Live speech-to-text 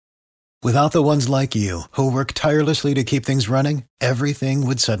Without the ones like you, who work tirelessly to keep things running, everything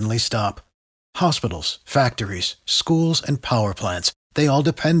would suddenly stop. Hospitals, factories, schools, and power plants, they all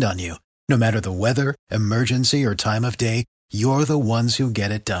depend on you. No matter the weather, emergency, or time of day, you're the ones who get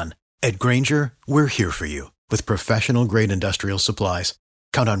it done. At Grainger, we're here for you with professional-grade industrial supplies.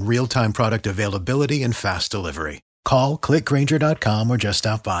 Count on real-time product availability and fast delivery. Call, click Grainger.com, or just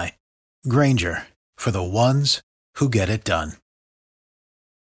stop by. Grainger, for the ones who get it done.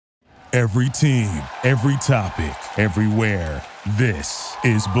 Every team, every topic, everywhere. This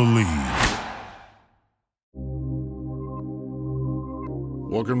is Believe.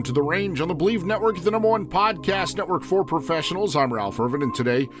 Welcome to The Range on the Believe Network, the #1 podcast network for professionals. I'm Ralph Irvin, and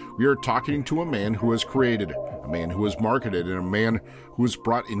today we are talking to a man who has created, a man who has marketed, and a man who has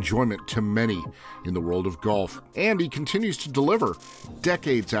brought enjoyment to many in the world of golf. And he continues to deliver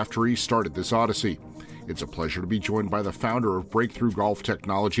decades after he started this odyssey. It's a pleasure to be joined by the founder of Breakthrough Golf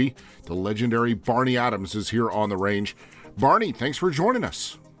Technology. The legendary Barney Adams is here on The Range. Barney, thanks for joining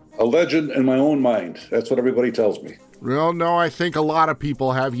us. A legend in my own mind. That's what everybody tells me. Well, no, I think a lot of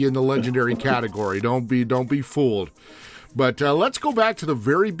people have you in the legendary category. Don't be fooled. But let's go back to the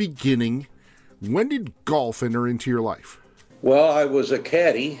very beginning. When did golf enter into your life? Well, I was a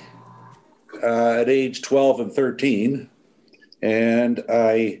caddy at age 12 and 13, and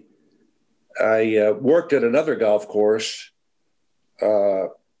I worked at another golf course. In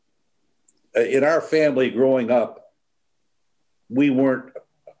our family growing up, we weren't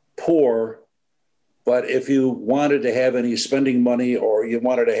poor, but if you wanted to have any spending money or you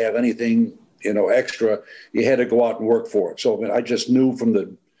wanted to have anything, extra, you had to go out and work for it. So I just knew from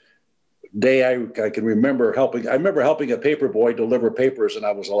the day I can remember helping. I remember helping a paper boy deliver papers, and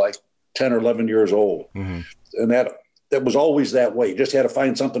I was like 10 or 11 years old. Mm-hmm. And that was always that way. You just had to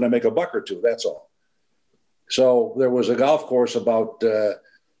find something to make a buck or two. That's all. So there was a golf course about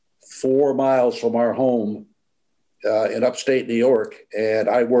 4 miles from our home in upstate New York, and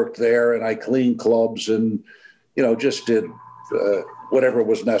I worked there, and I cleaned clubs and, just did whatever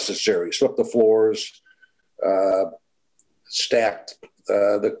was necessary. Swept the floors, stacked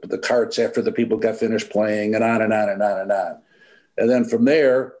the carts after the people got finished playing, and on and on and on and on. And then from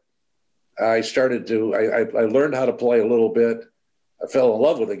there, I learned how to play a little bit. I fell in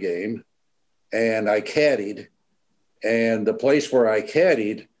love with the game, and I caddied. And the place where I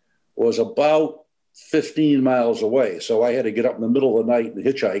caddied was about 15 miles away. So I had to get up in the middle of the night and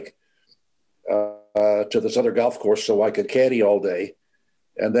hitchhike to this other golf course so I could caddy all day.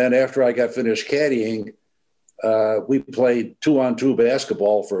 And then after I got finished caddying, we played 2-on-2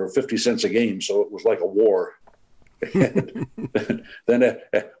 basketball for 50 cents a game. So it was like a war. And then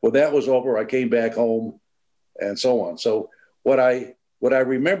when that was over, I came back home and so on. So what I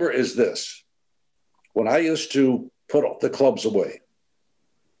remember is this. When I used to put the clubs away,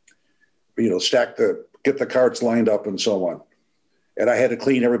 get the carts lined up and so on, and I had to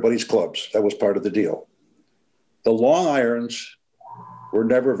clean everybody's clubs. That was part of the deal. The long irons were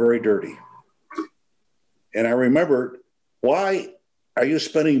never very dirty. And I remembered, why are you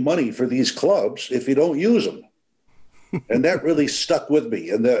spending money for these clubs if you don't use them? And that really stuck with me.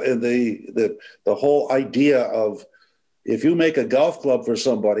 And the whole idea of, if you make a golf club for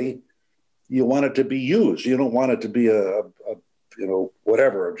somebody, you want it to be used. You don't want it to be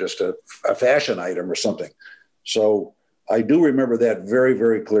just a fashion item or something. So I do remember that very,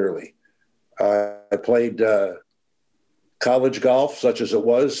 very clearly. I played college golf, such as it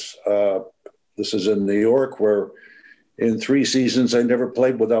was. This is in New York, where in 3 seasons I never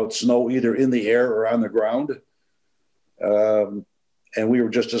played without snow, either in the air or on the ground. And we were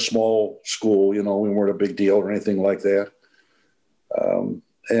just a small school, we weren't a big deal or anything like that.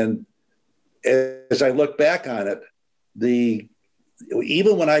 And as I look back on it,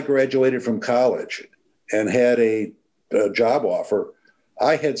 even when I graduated from college and had a job offer,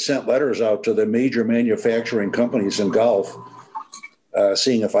 I had sent letters out to the major manufacturing companies in golf,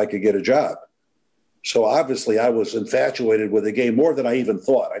 seeing if I could get a job. So obviously I was infatuated with the game more than I even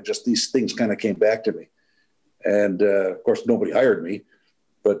thought. These things kind of came back to me. And of course, nobody hired me,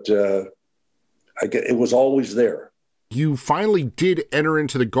 but it was always there. You finally did enter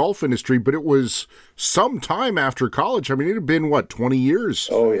into the golf industry, but it was some time after college. I mean, it had been, 20 years?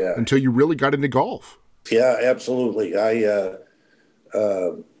 Oh, yeah. Until you really got into golf. Yeah, absolutely. I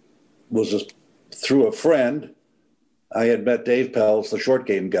was through a friend. I had met Dave Pelz, the short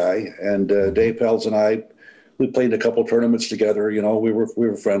game guy, and Dave Pelz and I, we played a couple tournaments together. We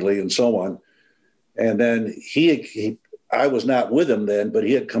were friendly and so on. And then I was not with him then, but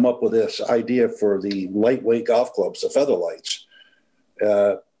he had come up with this idea for the lightweight golf clubs, the Featherlights,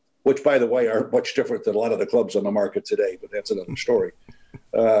 which, by the way, are much different than a lot of the clubs on the market today, but that's another story.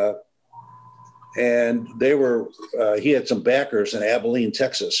 and they were he had some backers in Abilene,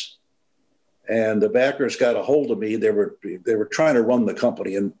 Texas, and the backers got a hold of me. They were trying to run the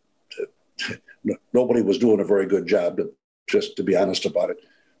company, and nobody was doing a very good job, just to be honest about it,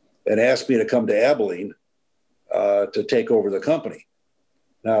 and asked me to come to Abilene to take over the company.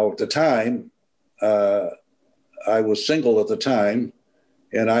 Now, at the time, I was single at the time,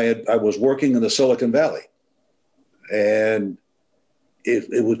 and I was working in the Silicon Valley, and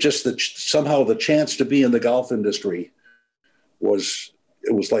it was just that somehow the chance to be in the golf industry was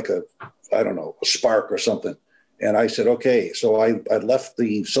like a spark or something. And I said, okay. So I left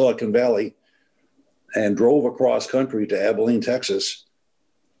the Silicon Valley and drove across country to Abilene, Texas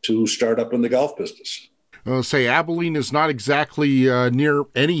to start up in the golf business. Say Abilene is not exactly near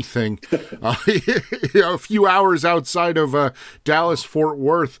anything. A few hours outside of Dallas, Fort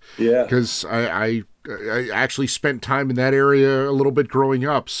Worth. Yeah. Because I actually spent time in that area a little bit growing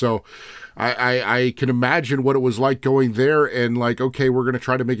up. So I can imagine what it was like going there and like, okay, we're going to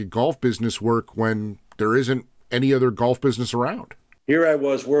try to make a golf business work when there isn't any other golf business around. Here I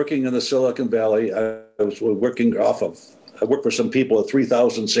was working in the Silicon Valley. I worked for some people at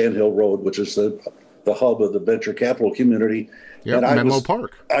 3000 Sand Hill Road, which is the hub of the venture capital community. Yeah, Menlo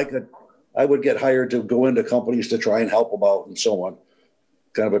Park. I would get hired to go into companies to try and help them out and so on.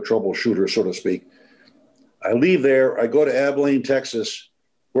 Kind of a troubleshooter, so to speak. I leave there. I go to Abilene, Texas,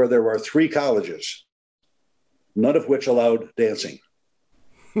 where there are 3 colleges, none of which allowed dancing.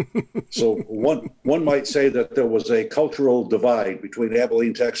 So one might say that there was a cultural divide between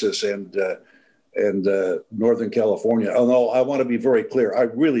Abilene, Texas, and Northern California. Although I want to be very clear, I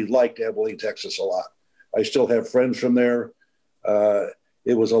really liked Abilene, Texas a lot. I still have friends from there.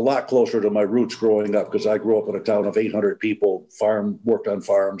 It was a lot closer to my roots growing up because I grew up in a town of 800 people, worked on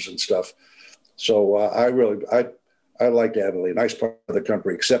farms and stuff. So I liked Abilene, nice part of the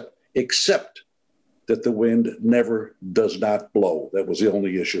country, except that the wind never does not blow. That was the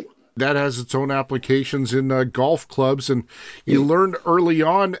only issue. That has its own applications in golf clubs. And you learned early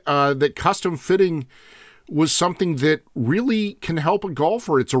on that custom fitting was something that really can help a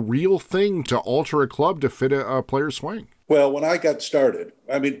golfer. It's a real thing to alter a club to fit a player's swing. Well, when I got started,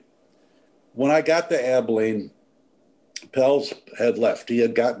 when I got to Abilene, Pels had left. He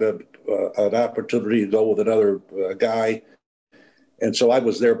had gotten an opportunity to go with another guy. And so I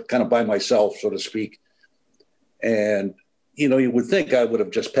was there kind of by myself, so to speak. And, you would think I would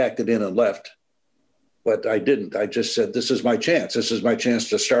have just packed it in and left, but I didn't. I just said, this is my chance. This is my chance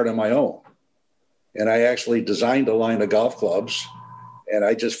to start on my own. And I actually designed a line of golf clubs, and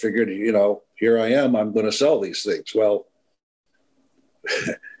I just figured, here I am, I'm going to sell these things. Well,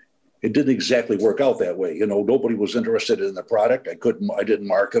 it didn't exactly work out that way. Nobody was interested in the product. I didn't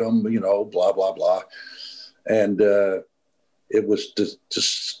market them, blah, blah, blah. And it was to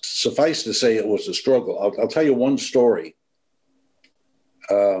suffice to say it was a struggle. I'll tell you one story.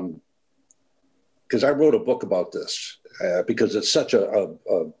 Because I wrote a book about this because it's such a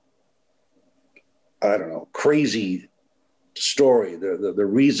crazy story, the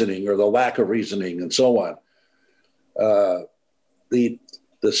reasoning or the lack of reasoning and so on.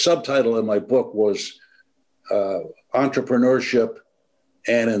 The subtitle in my book was Entrepreneurship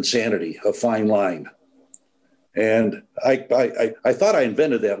and Insanity, a Fine Line. And I thought I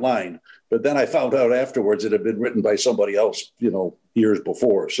invented that line, but then I found out afterwards it had been written by somebody else, years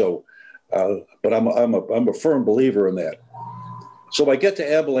before. So, but I'm a firm believer in that. So I get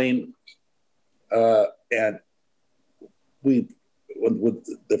to Abilene, and the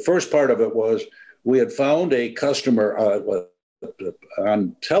first part of it was we had found a customer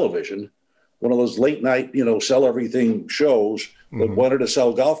on television, one of those late night, sell everything shows that wanted to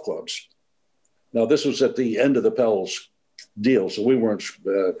sell golf clubs. Now, this was at the end of the Pels deal, so we weren't,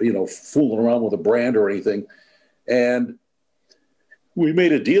 fooling around with a brand or anything. And we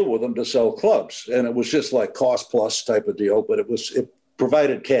made a deal with them to sell clubs, and it was just like cost plus type of deal, but it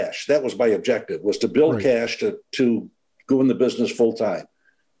provided cash. That was my objective, was to build cash to go in the business full time.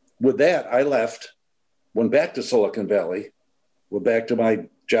 With that, I left, went back to Silicon Valley, went back to my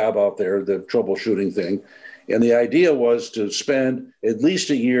job out there, the troubleshooting thing. And the idea was to spend at least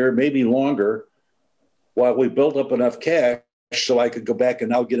a year, maybe longer, while we built up enough cash so I could go back and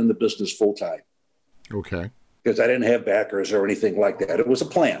now get in the business full time. Okay. Because I didn't have backers or anything like that. It was a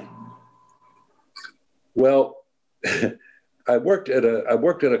plan. Well, I worked at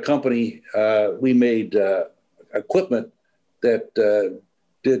a company. We made equipment that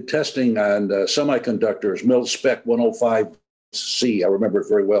did testing on semiconductors, mil-spec 105C. I remember it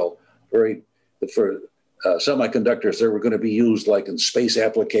very well. For semiconductors, they were going to be used like in space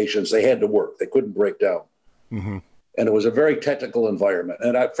applications. They had to work. They couldn't break down. Mm-hmm. And it was a very technical environment.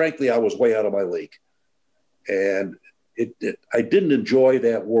 And frankly, I was way out of my league. And I didn't enjoy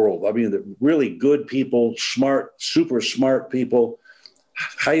that world. I mean, the really good people, smart, super smart people,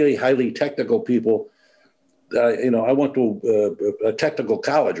 highly, highly technical people. I went to a technical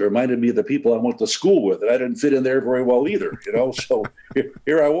college. It reminded me of the people I went to school with, and I didn't fit in there very well either, So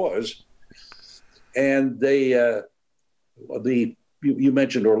here I was. And you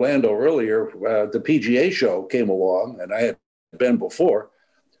mentioned Orlando earlier. The PGA show came along, and I had been before.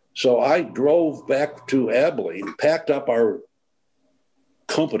 So I drove back to Abilene, packed up our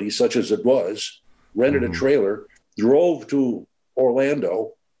company, such as it was, rented a trailer, drove to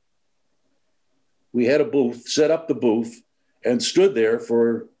Orlando. We had a booth, set up the booth, and stood there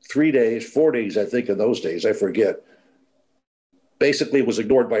for 4 days, I think, in those days. I forget. Basically, was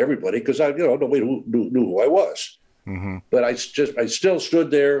ignored by everybody because nobody knew who I was. Mm-hmm. But I still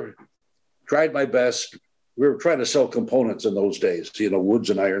stood there, tried my best. We were trying to sell components in those days, woods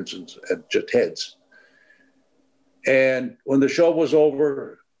and irons and just heads. And when the show was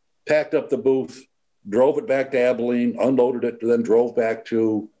over, packed up the booth, drove it back to Abilene, unloaded it, and then drove back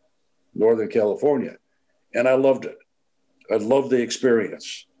to Northern California. And I loved it. I loved the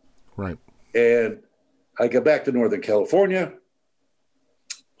experience. Right. And I got back to Northern California.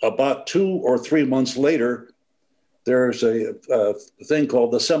 About 2 or 3 months later, there's a thing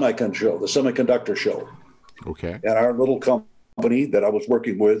called the Semiconductor Show. Okay. And our little company that I was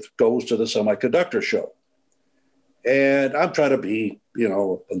working with goes to the Semiconductor Show. And I'm trying to be,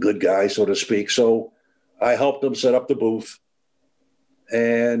 a good guy, so to speak. So I helped them set up the booth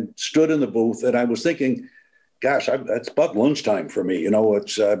and stood in the booth. And I was thinking, gosh, that's about lunchtime for me.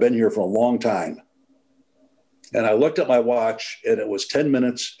 I've been here for a long time. And I looked at my watch, and it was 10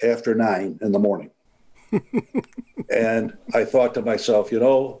 minutes after 9 in the morning. And I thought to myself,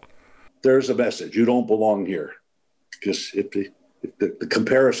 there's a message. You don't belong here. Because the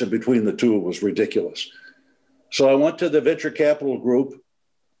comparison between the two was ridiculous. So I went to the venture capital group,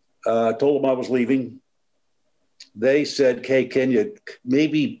 told them I was leaving. They said, hey, can you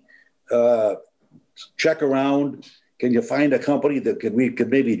maybe check around? Can you find a company that we could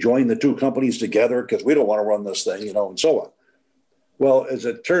maybe join the two companies together? Because we don't want to run this thing, and so on. Well, as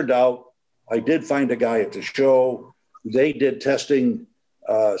it turned out, I did find a guy at the show. They did testing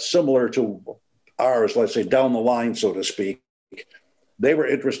similar to ours, let's say down the line, so to speak. They were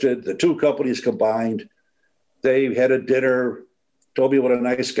interested. The two companies combined. They had a dinner, told me what a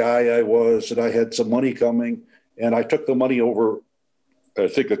nice guy I was, and I had some money coming. And I took the money over, I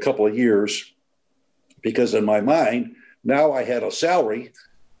think, a couple of years, because in my mind, now I had a salary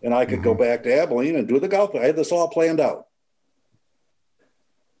and I could go back to Abilene and do the golf. I had this all planned out.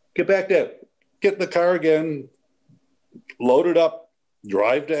 Get in the car again, load it up,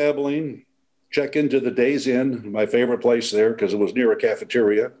 drive to Abilene, check into the Days Inn, my favorite place there because it was near a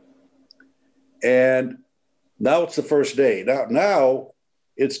cafeteria. And now it's the first day. Now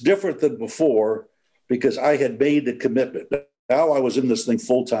it's different than before because I had made the commitment. Now I was in this thing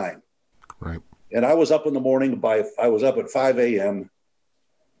full time. Right. And I was up in the morning I was up at 5 a.m.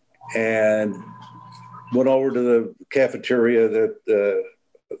 and went over to the cafeteria that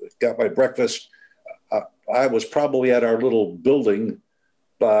got my breakfast. I was probably at our little building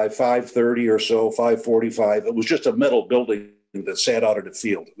by 5:30 or so, 5:45. It was just a metal building that sat out in the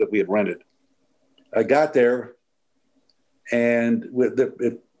field that we had rented. I got there, and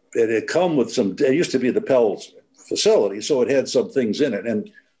it had come with it used to be the Pell's facility, so it had some things in it.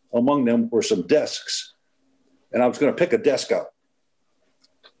 And among them were some desks. And I was going to pick a desk out.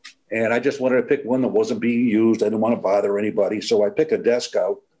 And I just wanted to pick one that wasn't being used. I didn't want to bother anybody. So I pick a desk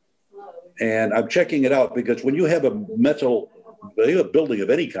out. And I'm checking it out because when you have a building of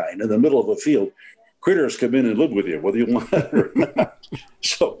any kind in the middle of a field, critters come in and live with you, whether you want it or not.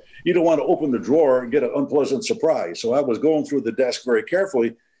 So you don't want to open the drawer and get an unpleasant surprise. So I was going through the desk very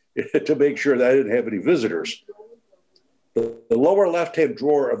carefully to make sure that I didn't have any visitors. The lower left-hand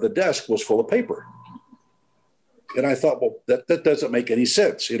drawer of the desk was full of paper. And I thought, well, that doesn't make any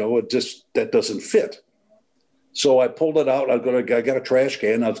sense. That doesn't fit. So I pulled it out. I got a trash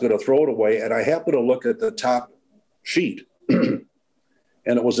can. I was going to throw it away. And I happened to look at the top sheet. And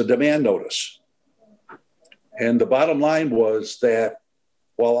it was a demand notice. And the bottom line was that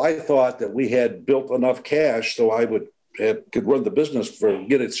while I thought that we had built enough cash so I could run the business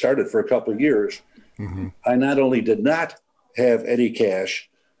get it started for a couple of years, I not only did not have any cash,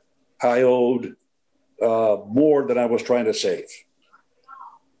 I owed more than I was trying to save.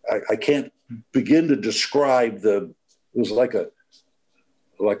 I can't begin to describe it was like a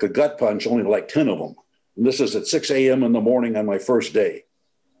gut punch, only like 10 of them. And this is at 6 a.m. in the morning on my first day.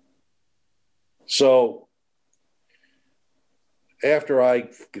 So after I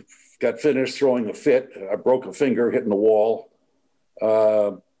got finished throwing a fit, I broke a finger hitting the wall.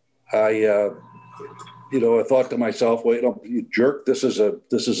 I thought to myself, "Wait, you jerk! This is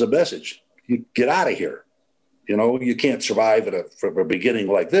a message. You get out of here. You can't survive from a beginning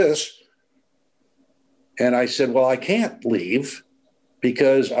like this." And I said, "Well, I can't leave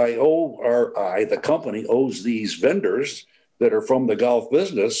because the company owes these vendors that are from the golf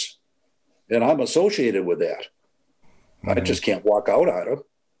business, and I'm associated with that. Mm-hmm. I just can't walk out on them."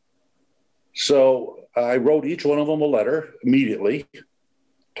 So I wrote each one of them a letter immediately,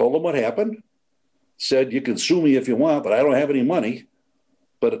 told them what happened, said, "You can sue me if you want, but I don't have any money,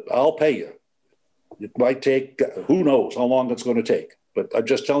 but I'll pay you. It might take, who knows how long it's going to take, but I'm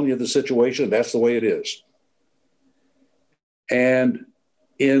just telling you the situation. That's the way it is." And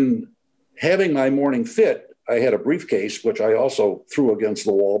in having my morning fit, I had a briefcase, which I also threw against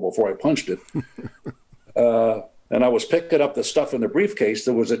the wall before I punched it. And I was picking up the stuff in the briefcase.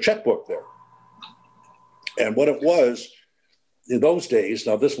 There was a checkbook there. And what it was in those days,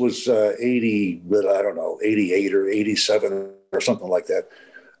 now this was 88 or 87 or something like that.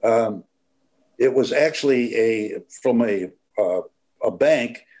 It was actually from a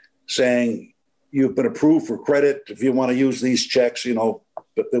bank saying, "You've been approved for credit if you want to use these checks,"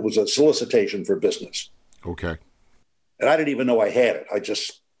 but there was a solicitation for business. Okay. And I didn't even know I had it. I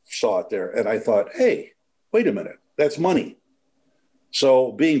just saw it there. And I thought, hey, wait a minute, that's money.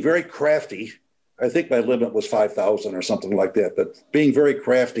 So being very crafty, I think my limit was $5,000 or something like that. But being very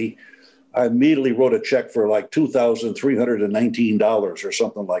crafty, I immediately wrote a check for like $2,319 or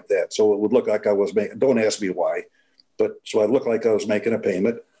something like that. So it would look like I was making, don't ask me why, but so I looked like I was making a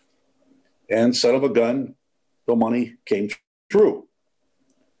payment. And son of a gun, the money came through.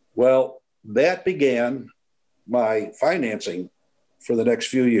 Well, that began my financing for the next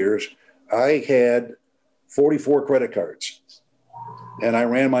few years. I had 44 credit cards, and I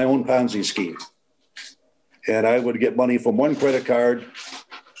ran my own Ponzi scheme. And I would get money from one credit card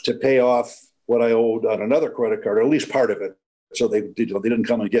to pay off what I owed on another credit card, or at least part of it. So they didn't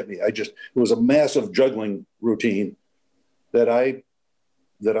come and get me. It was a massive juggling routine that I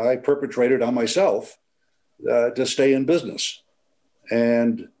perpetrated on myself to stay in business.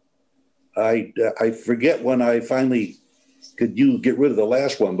 And I forget when I finally could get rid of the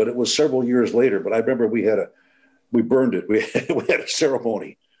last one, but it was several years later. But I remember we burned it. We had a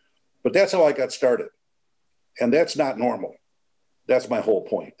ceremony. But that's how I got started. And that's not normal. That's my whole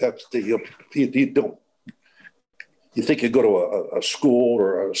point. You think you go to a school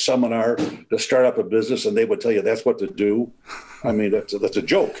or a seminar to start up a business and they would tell you that's what to do. I mean, that's a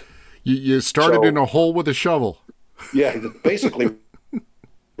joke. You started in a hole with a shovel. Yeah, basically.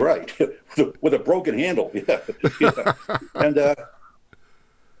 Right. With a broken handle. Yeah. And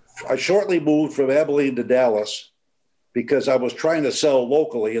I shortly moved from Abilene to Dallas because I was trying to sell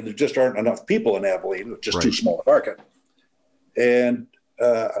locally and there just aren't enough people in Abilene. It's just too small a market. And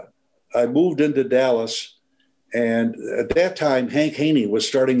I moved into Dallas. And at that time, Hank Haney was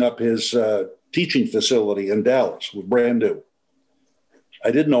starting up his teaching facility in Dallas. It was brand new.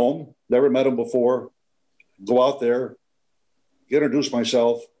 I didn't know him, never met him before. Go out there, introduce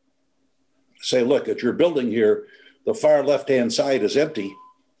myself, say, "Look, at your building here, the far left-hand side is empty.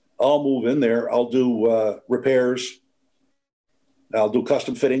 I'll move in there. I'll do repairs. I'll do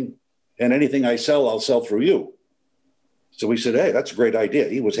custom fitting. And anything I sell, I'll sell through you." So we said, "Hey, that's a great idea."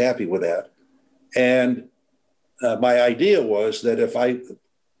 He was happy with that. And my idea was that if I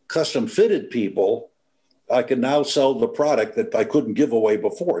custom fitted people, I could now sell the product that I couldn't give away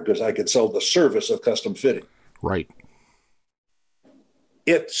before because I could sell the service of custom fitting. Right.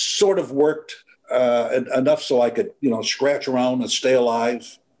 It sort of worked enough so I could, scratch around and stay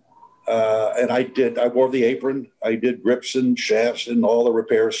alive. And I wore the apron. I did grips and shafts and all the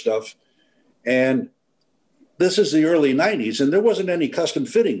repair stuff. And this is the early 90s, and there wasn't any custom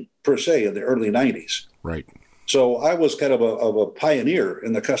fitting per se in the early 90s. Right. So I was kind of a pioneer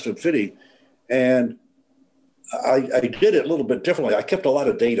in the custom fitting, and I did it a little bit differently. I kept a lot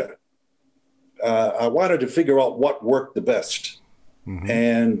of data. I wanted to figure out what worked the best. Mm-hmm.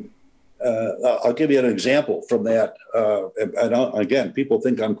 And I'll give you an example from that. And again, people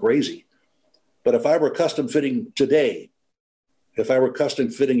think I'm crazy. But if I were custom fitting today, if I were custom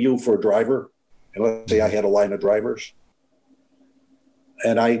fitting you for a driver, and let's say I had a line of drivers,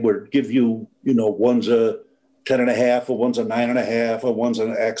 and I would give you, one's a 10.5, or one's a 9.5, or one's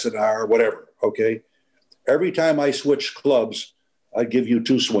an X and R, whatever, okay? Every time I switch clubs, I give you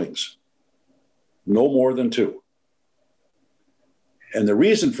 2 swings, no more than 2. And the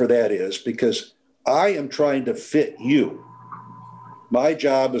reason for that is because I am trying to fit you. My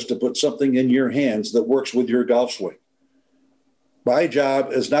job is to put something in your hands that works with your golf swing. My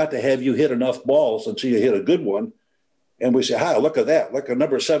job is not to have you hit enough balls until you hit a good one. And we say, hi, look at that. Look at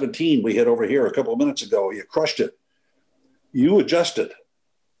number 17 we hit over here a couple of minutes ago. You crushed it. You adjusted.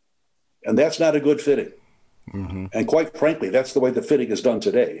 And that's not a good fitting. Mm-hmm. And quite frankly, that's the way the fitting is done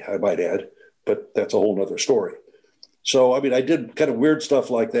today, I might add. But that's a whole nother story. So, I mean, I did kind of weird stuff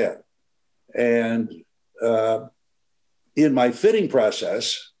like that. And in my fitting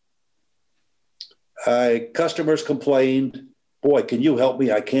process, customers complained, boy, can you help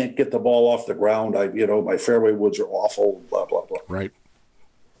me? I can't get the ball off the ground. My fairway woods are awful, blah, blah, blah. Right.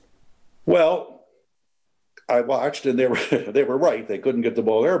 Well, I watched, and they were right. They couldn't get the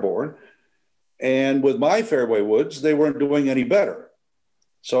ball airborne. And with my fairway woods, they weren't doing any better.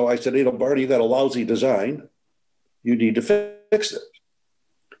 So I said, Barney, you got a lousy design. You need to fix it.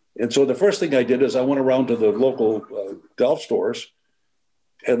 And so the first thing I did is I went around to the local golf stores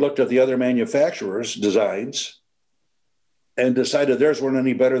and looked at the other manufacturers' designs and decided theirs weren't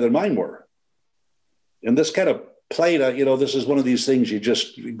any better than mine were. And this kind of played, this is one of these things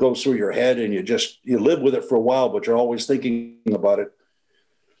it goes through your head and you live with it for a while, but you're always thinking about it.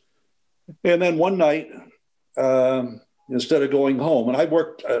 And then one night, instead of going home, and I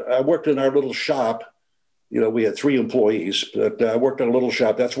worked in our little shop. We had 3 employees, but I worked in a little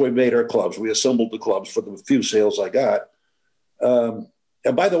shop. That's where we made our clubs. We assembled the clubs for the few sales I got.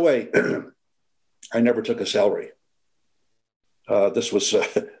 And by the way, I never took a salary. This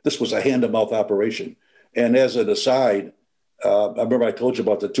was a hand-to-mouth operation. And as an aside, I remember I told you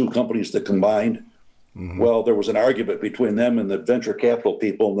about the 2 companies that combined. Mm-hmm. Well, there was an argument between them and the venture capital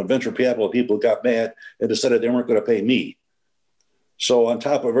people, and the venture capital people got mad and decided they weren't going to pay me. So on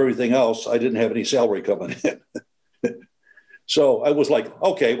top of everything else, I didn't have any salary coming in. So I was like,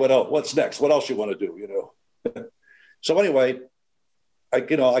 okay, what else? What's next? What else you want to do? So anyway, I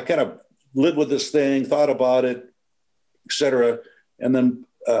kind of lived with this thing, thought about it, et cetera. And then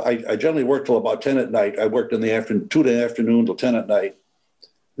I generally worked till about 10 at night. I worked in the afternoon, 2 in the afternoon till 10 at night.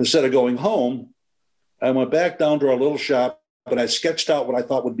 Instead of going home, I went back down to our little shop and I sketched out what I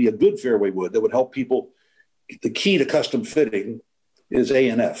thought would be a good fairway wood that would help people. The key to custom fitting is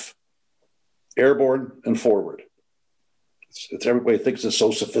A&F, airborne and forward. It's everybody thinks it's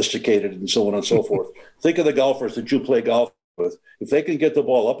so sophisticated and so on and so forth. Think of the golfers that you play golf with. If they can get the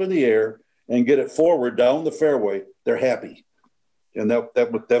ball up in the air and get it forward down the fairway, they're happy. And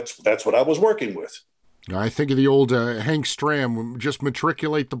that's what I was working with. I think of the old Hank Stram, just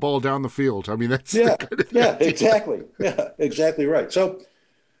matriculate the ball down the field. I mean, that's exactly. Yeah, exactly right. So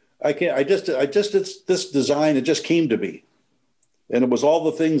this design, it just came to me. And it was all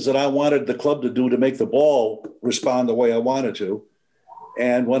the things that I wanted the club to do to make the ball respond the way I wanted to.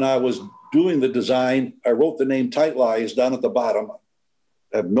 And when I was doing the design, I wrote the name Tight Lies down at the bottom.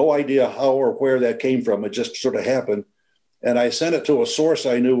 I have no idea how or where that came from. It just sort of happened. And I sent it to a source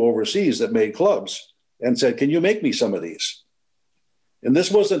I knew overseas that made clubs and said, can you make me some of these? And this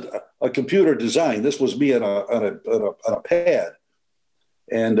wasn't a computer design. This was me on a pad.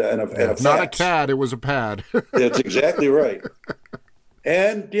 And a not a CAD, it was a pad. That's exactly right.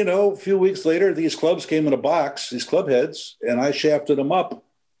 And, a few weeks later, these clubs came in a box, these club heads, and I shafted them up.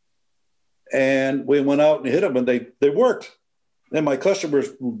 And we went out and hit them, and they worked. And my customers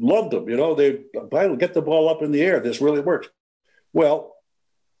loved them. They get the ball up in the air. This really works. Well,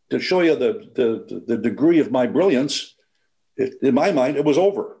 to show you the degree of my brilliance, in my mind, it was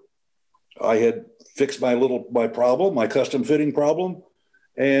over. I had fixed my problem, my custom fitting problem,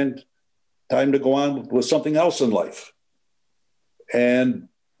 and time to go on with something else in life. And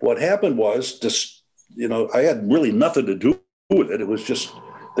what happened was I had really nothing to do with it. It was just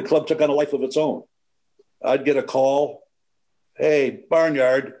the club took on a life of its own. I'd get a call, hey,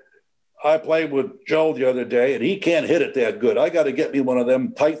 Barnyard, I played with Joe the other day, and he can't hit it that good. I got to get me one of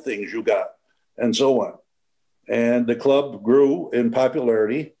them tight things you got, and so on. And the club grew in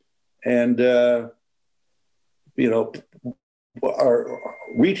popularity, and our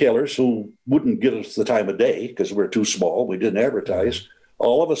retailers who wouldn't give us the time of day because we're too small, we didn't advertise,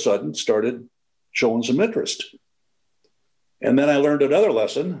 all of a sudden started showing some interest. And then I learned another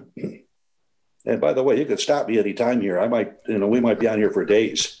lesson. And by the way, you could stop me any time here. We might be on here for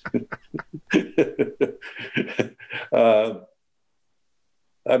days.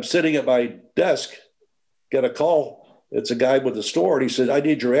 I'm sitting at my desk, get a call. It's a guy with the store, and he said, I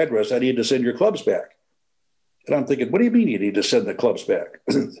need your address. I need to send your clubs back. And I'm thinking, what do you mean you need to send the clubs back?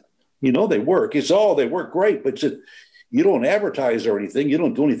 They work. It's they work great, but you don't advertise or anything. You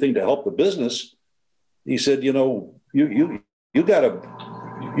don't do anything to help the business. He said, you're not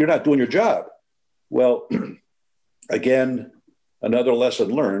doing your job. Well, again, another lesson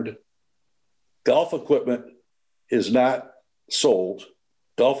learned. Golf equipment is not sold,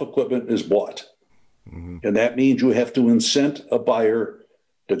 golf equipment is bought. Mm-hmm. And that means you have to incent a buyer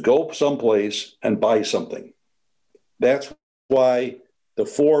to go someplace and buy something. That's why the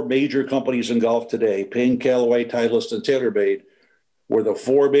four major companies in golf today, Payne, Callaway, Titleist, and TaylorMade, were the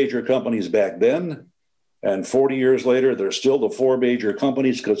four major companies back then. And 40 years later, they're still the four major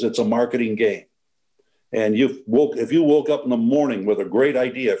companies because it's a marketing game. And if you woke up in the morning with a great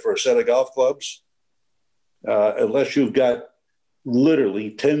idea for a set of golf clubs, unless you've got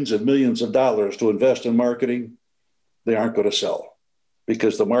literally tens of millions of dollars to invest in marketing, they aren't going to sell,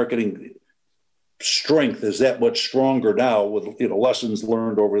 because the marketing strength is that much stronger now with lessons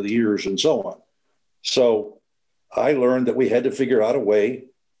learned over the years and so on. So I learned that we had to figure out a way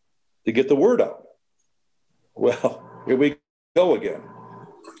to get the word out. Well, here we go again.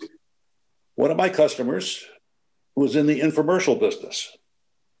 One of my customers was in the infomercial business.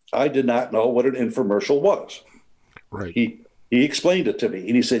 I did not know what an infomercial was. Right. He explained it to me,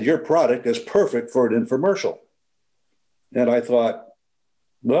 and he said, "Your product is perfect for an infomercial." And I thought,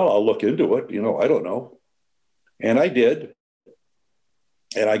 well, I'll look into it. I don't know. And I did.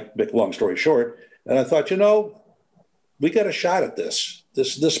 And I make a long story short. And I thought, we got a shot at this.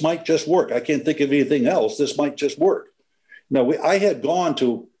 This might just work. I can't think of anything else. This might just work. Now, I had gone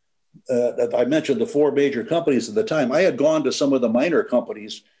to, I mentioned the four major companies at the time. I had gone to some of the minor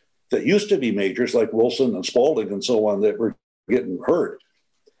companies that used to be majors, like Wilson and Spalding and so on, that were getting hurt,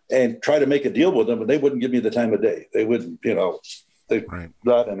 and try to make a deal with them, and they wouldn't give me the time of day. They wouldn't, they're right.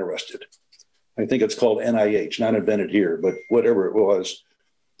 Not interested. I think it's called NIH, not invented here, but whatever it was.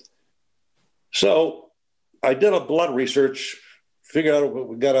 So I did a lot of research, figured out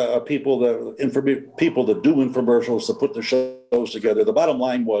we got people that do infomercials to put the shows together. The bottom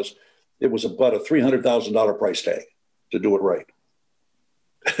line was it was about a $300,000 price tag to do it right,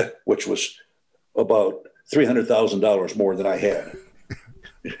 which was about $300,000 more than I had.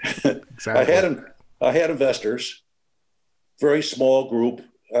 Exactly. I had investors, very small group,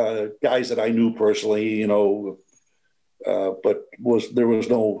 guys that I knew personally, but there was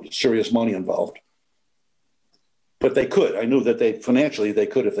no serious money involved. But they could. I knew that financially they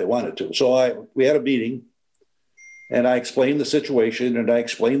could if they wanted to. So we had a meeting, and I explained the situation, and I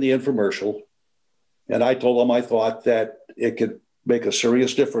explained the infomercial, and I told them I thought that it could make a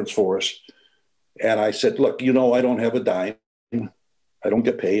serious difference for us. And I said, look, I don't have a dime. I don't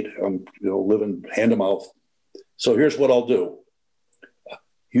get paid. I'm living hand to mouth. So here's what I'll do.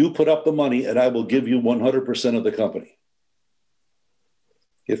 You put up the money, and I will give you 100% of the company.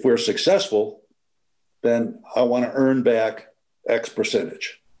 If we're successful, then I want to earn back X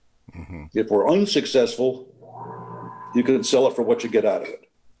percentage. Mm-hmm. If we're unsuccessful, you can sell it for what you get out of it.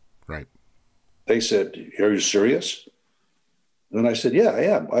 Right. They said, "Are you serious?" And I said, "Yeah, I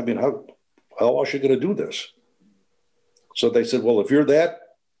am. I mean, how else are you going to do this?" So they said, "Well, if you're that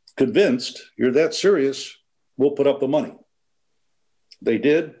convinced, you're that serious, we'll put up the money." They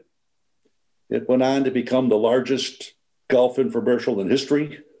did. It went on to become the largest golf infomercial in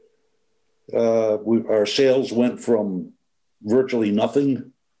history. Our sales went from virtually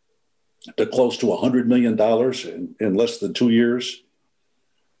nothing to close to $100 million in less than 2 years.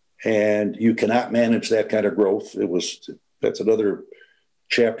 And you cannot manage that kind of growth. That's another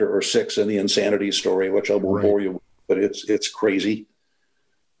chapter or 6 in the insanity story, which I won't bore you with, but it's crazy.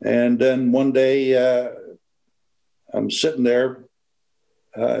 And then one day I'm sitting there,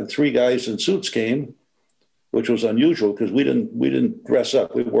 and 3 guys in suits came, which was unusual because we didn't dress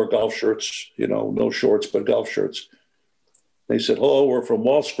up. We wore golf shirts, no shorts, but golf shirts. They said, "Hello, we're from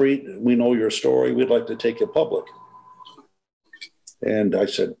Wall Street. We know your story. We'd like to take you public." And I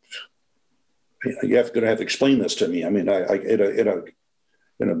said, "You're going to have to explain this to me." I mean,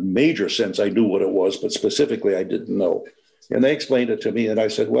 in a major sense, I knew what it was, but specifically, I didn't know. And they explained it to me, and I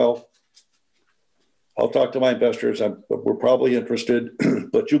said, "Well, I'll talk to my investors. We're probably interested,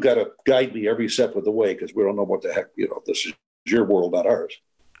 but you got to guide me every step of the way because we don't know what the heck, this is your world, not ours."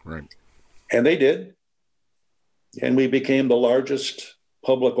 Right. And they did. And we became the largest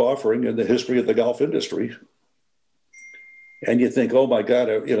public offering in the history of the golf industry. And you think, oh my God,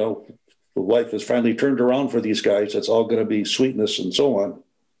 life has finally turned around for these guys. It's all going to be sweetness and so on.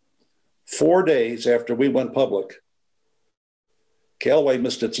 4 days after we went public, Callaway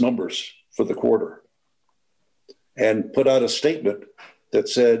missed its numbers for the quarter and put out a statement that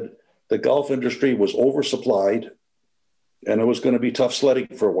said the golf industry was oversupplied and it was going to be tough sledding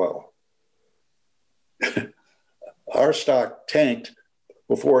for a while. Our stock tanked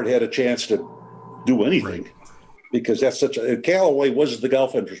before it had a chance to do anything, because Callaway was the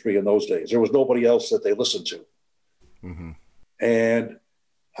golf industry in those days. There was nobody else that they listened to. Mm-hmm. And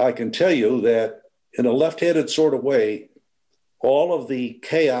I can tell you that in a left-handed sort of way, all of the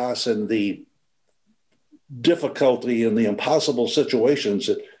chaos and the difficulty and the impossible situations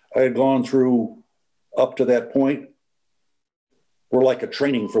that I had gone through up to that point were like a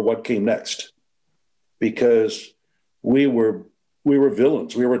training for what came next, because we were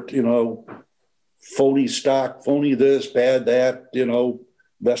villains. We were, phony stock, phony this, bad that,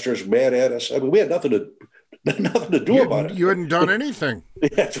 investors mad at us. I mean, we had nothing to do about it. You hadn't done anything.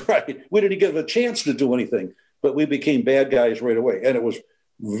 That's right. We didn't give a chance to do anything, but we became bad guys right away. And it was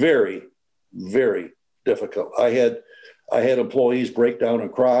very, very difficult. I had employees break down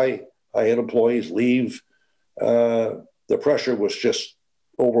and cry. I had employees leave. The pressure was just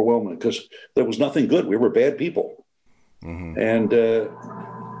overwhelming because there was nothing good. We were bad people. Mm-hmm. And,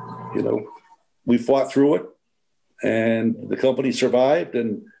 we fought through it, and the company survived,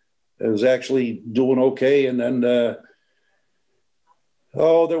 and it was actually doing okay. And then,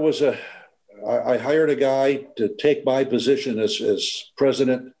 I hired a guy to take my position as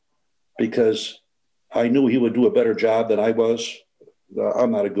president because I knew he would do a better job than I was. I'm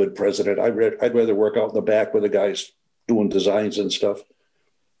not a good president. I'd rather work out in the back with the guys doing designs and stuff.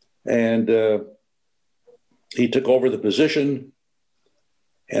 And he took over the position,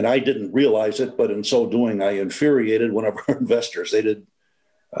 and I didn't realize it, but in so doing, I infuriated one of our investors.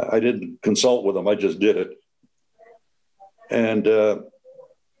 I didn't consult with them. I just did it. And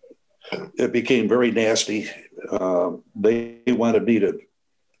it became very nasty. They wanted me to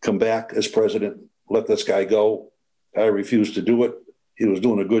come back as president, let this guy go. I refused to do it. He was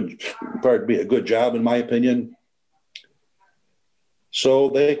doing a good job, in my opinion. So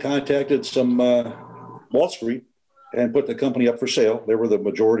they contacted some Wall Street and put the company up for sale. They were the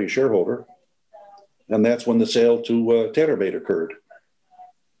majority shareholder. And that's when the sale to TaylorMade occurred.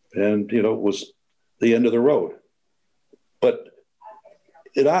 And, it was the end of the road. But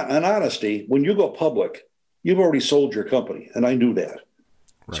in honesty, when you go public, you've already sold your company. And I knew that.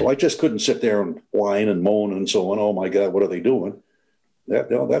 Right. So I just couldn't sit there and whine and moan and so on. Oh, my God, what are they doing?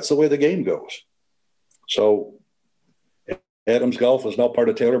 That's the way the game goes. So Adams Golf is now part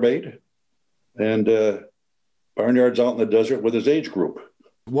of TaylorMade. And Barnyard's out in the desert with his age group.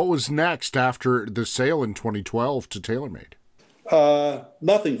 What was next after the sale in 2012 to TaylorMade?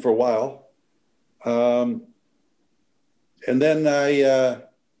 Nothing for a while. And then I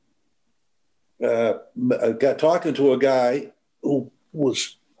got talking to a guy who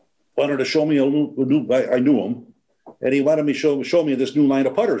wanted to show me a new. I knew him, and he wanted me to show me this new line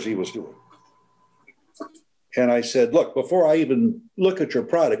of putters he was doing. And I said, look, before I even look at your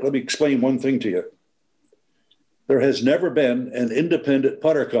product, let me explain one thing to you. There has never been an independent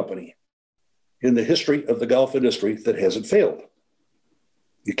putter company in the history of the golf industry that hasn't failed.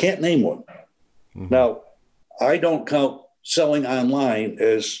 You can't name one. Mm-hmm. Now, I don't count selling online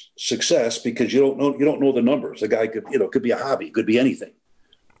as success because you don't know the numbers. The guy could be a hobby, could be anything.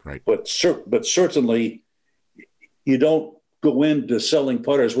 Right. But certainly you don't go into selling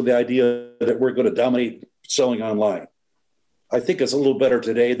putters with the idea that we're going to dominate selling online. I think it's a little better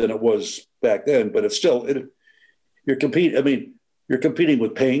today than it was back then, but it's still you're competing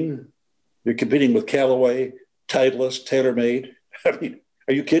with Ping, you're competing with Callaway, Titleist, TaylorMade. I mean,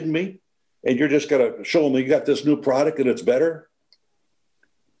 are you kidding me? And you're just going to show them you got this new product and it's better.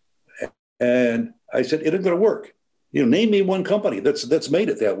 And I said, it isn't going to work. Name me one company that's made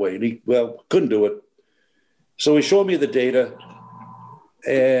it that way. And he, couldn't do it. So he showed me the data.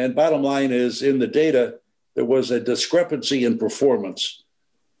 And bottom line is, in the data, there was a discrepancy in performance,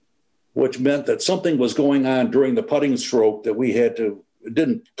 which meant that something was going on during the putting stroke that we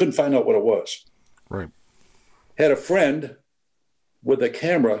couldn't find out what it was. Right. Had a friend with a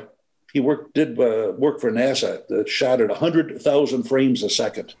camera. He did work for NASA that shot at 100,000 frames a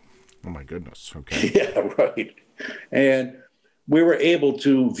second. Oh my goodness. Okay. Yeah, right. And we were able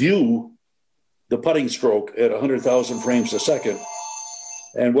to view the putting stroke at 100,000 frames a second.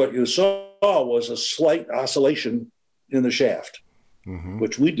 And what you saw was a slight oscillation in the shaft, mm-hmm.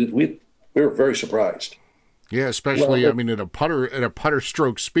 which we were very surprised. Yeah, especially at a putter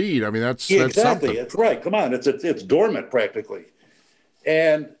stroke speed. That's exactly. Something. It's right. Come on, it's dormant practically.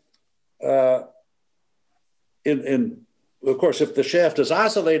 And of course, if the shaft is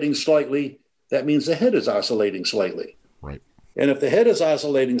oscillating slightly, that means the head is oscillating slightly. Right. And if the head is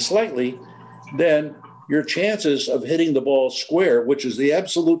oscillating slightly, then your chances of hitting the ball square, which is the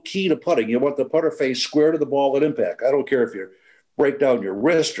absolute key to putting, you want the putter face square to the ball at impact. I don't care if you break down your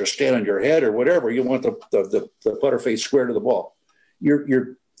wrist or stand on your head or whatever, you want the putter face square to the ball.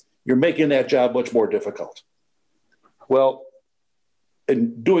 You're making that job much more difficult. Well,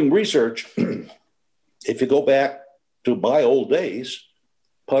 in doing research, if you go back to my old days,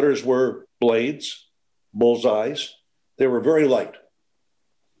 putters were blades, bullseyes, they were very light.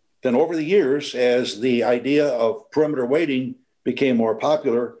 Then over the years, as the idea of perimeter weighting became more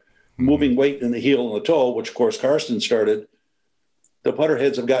popular, moving weight in the heel and the toe, which of course Karsten started, the putter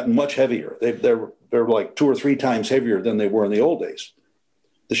heads have gotten much heavier. They're like 2 or 3 times heavier than they were in the old days.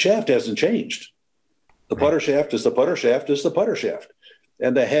 The shaft hasn't changed. The putter shaft is the putter shaft is the putter shaft.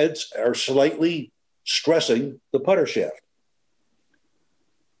 And the heads are slightly stressing the putter shaft.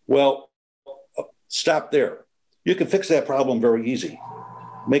 Well, stop there. You can fix that problem very easy.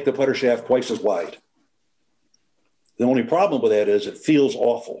 Make the putter shaft twice as wide. The only problem with that is it feels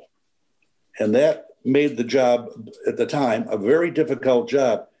awful. And that made the job at the time a very difficult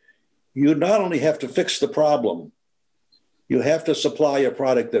job. You not only have to fix the problem, you have to supply a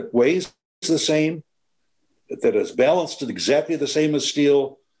product that weighs the same, that is balanced exactly the same as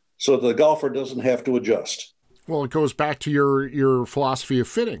steel, so the golfer doesn't have to adjust. Well, it goes back to your philosophy of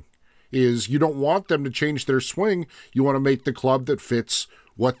fitting, is you don't want them to change their swing. You want to make the club that fits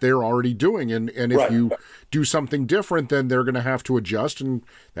what they're already doing. And if Right. you do something different, then they're going to have to adjust, and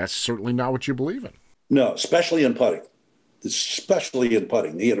that's certainly not what you believe in. No, especially in putting. Especially in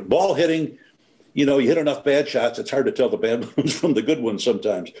putting. You ball hitting, you hit enough bad shots, it's hard to tell the bad ones from the good ones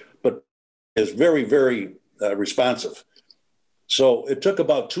sometimes, but it's very, very responsive. So it took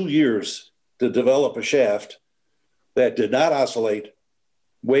about 2 years to develop a shaft that did not oscillate,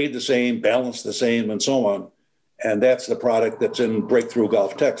 weighed the same, balanced the same, and so on. And that's the product that's in Breakthrough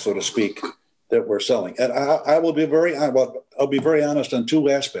Golf Tech, so to speak, that we're selling. And I'll be very honest on 2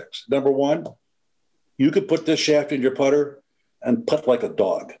 aspects. Number one, you could put this shaft in your putter and putt like a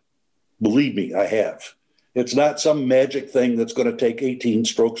dog. Believe me, I have. It's not some magic thing that's going to take 18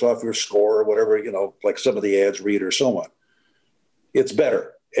 strokes off your score or whatever, like some of the ads read or so on. It's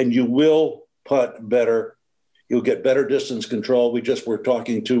better, and you will putt better. You'll get better distance control. We just were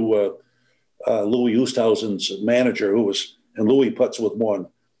talking to Louis Oosthuizen's manager, and Louis putts with one,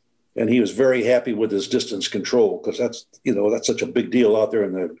 and he was very happy with his distance control because that's such a big deal out there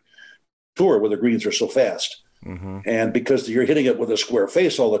in the tour where the greens are so fast. Mm-hmm. And because you're hitting it with a square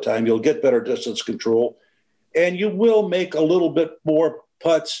face all the time, you'll get better distance control, and you will make a little bit more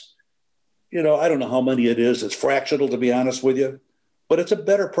putts. I don't know how many it is. It's fractional, to be honest with you, but it's a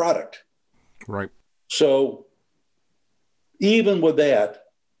better product. Right. So even with that,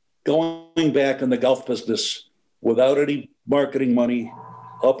 going back in the golf business without any marketing money,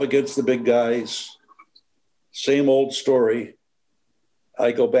 up against the big guys, same old story.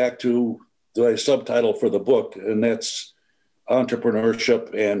 I go back to the subtitle for the book, and that's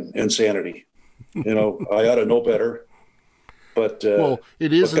entrepreneurship and insanity. I ought to know better. But well,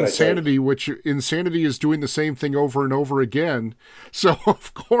 it is insanity, which insanity is doing the same thing over and over again. So,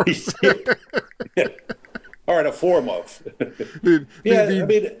 of course. Yeah. Or in a form of. The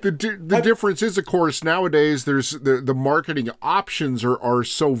difference is, of course, nowadays there's the marketing options are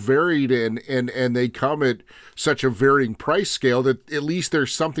so varied and they come at such a varying price scale that at least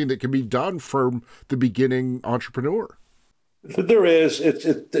there's something that can be done from the beginning entrepreneur. There is.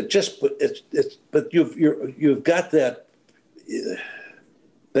 But you've got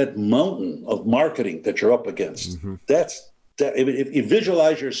that mountain of marketing that you're up against. Mm-hmm. If you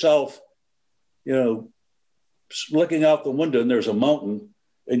visualize yourself, looking out the window and there's a mountain,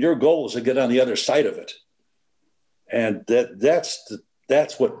 and your goal is to get on the other side of it. And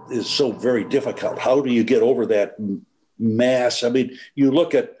that's what is so very difficult. How do you get over that mass? I mean, you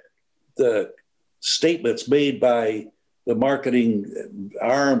look at the statements made by the marketing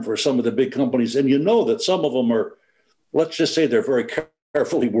arm for some of the big companies, and that some of them are, let's just say they're very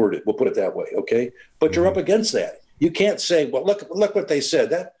carefully worded. We'll put it that way. Okay. But you're up against that. You can't say, well, look what they said.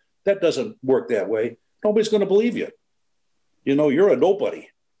 That doesn't work that way. Nobody's going to believe you. You're a nobody.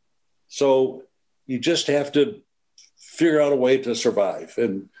 So you just have to figure out a way to survive.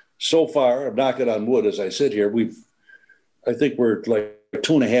 And so far, I'm knocking on wood as I sit here, I think we're like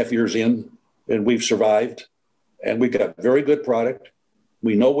 2.5 years in, and we've survived. And we've got very good product.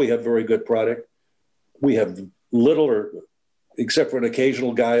 We know we have very good product. We have little, or except for an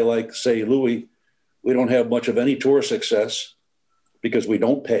occasional guy like, say, Louis, we don't have much of any tour success because we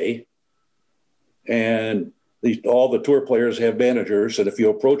don't pay. And all the tour players have managers, and if you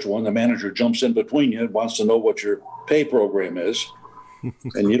approach one, the manager jumps in between you and wants to know what your pay program is,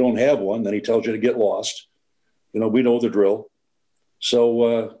 and you don't have one, then he tells you to get lost. We know the drill.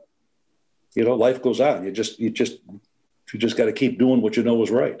 So, life goes on. You just got to keep doing what you know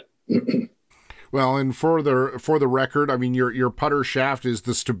is right. Well, and for the record, I mean, your putter shaft is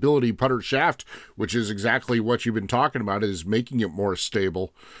the stability putter shaft, which is exactly what you've been talking about, is making it more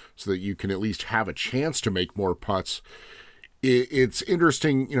stable so that you can at least have a chance to make more putts. It's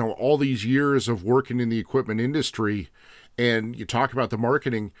interesting, all these years of working in the equipment industry, And you talk about the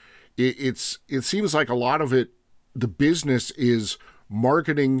marketing. It seems like a lot of it, the business is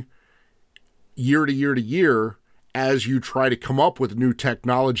marketing year to year to year as you try to come up with new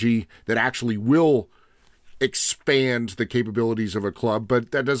technology that actually will expand the capabilities of a club,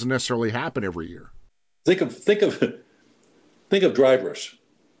 but that doesn't necessarily happen every year. Think of drivers.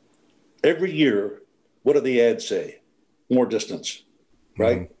 Every year, what do the ads say? More distance,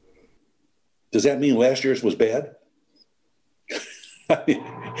 right? Mm-hmm. Does that mean last year's was bad? I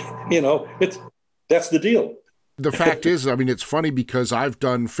mean, that's the deal. The fact is, I mean, it's funny because I've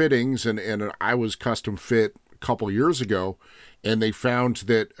done fittings and I was custom fit a couple years ago, and they found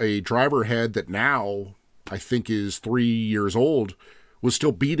that a driver head that now I think is 3 years old was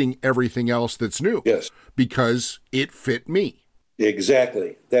still beating everything else that's new. Yes. Because it fit me.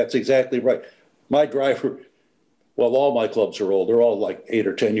 Exactly. That's exactly right. My driver, well, all my clubs are old. They're all like 8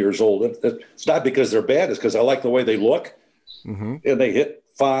 or 10 years old. It's not because they're bad. It's because I like the way they look. Mm-hmm. And they hit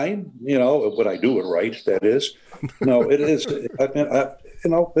fine, when I do it right, that is. No, it is.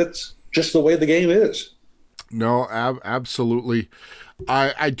 It's just the way the game is. No, absolutely.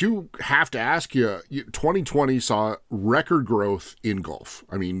 I do have to ask you, 2020 saw record growth in golf.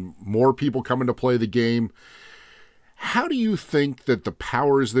 I mean, more people coming to play the game. How do you think that the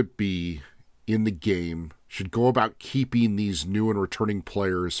powers that be in the game should go about keeping these new and returning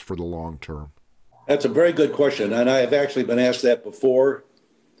players for the long term? That's a very good question, and I have actually been asked that before.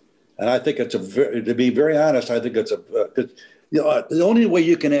 And I think to be very honest, I think the only way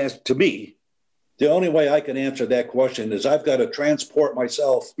you can ask, to me, the only way I can answer that question is I've got to transport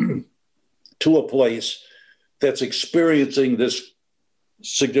myself to a place that's experiencing this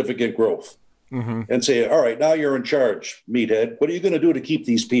significant growth, mm-hmm. and say, all right, now you're in charge, meathead. What are you going to do to keep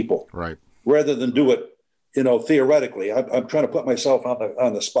these people? Right. Rather than do it, theoretically. I'm trying to put myself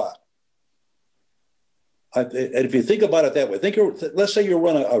on the spot. And if you think about it that way, let's say you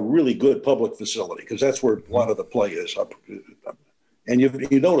run a really good public facility, because that's where a lot of the play is. And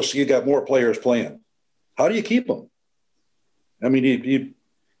you notice you got more players playing. How do you keep them? I mean,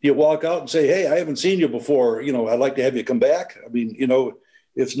 you walk out and say, hey, I haven't seen you before. I'd like to have you come back. I mean,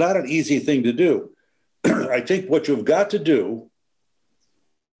 it's not an easy thing to do. I think what you've got to do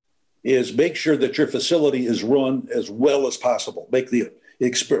is make sure that your facility is run as well as possible. Make the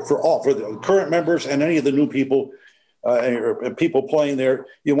for the current members and any of the new people or people playing there,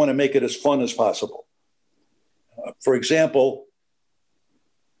 you want to make it as fun as possible. For example,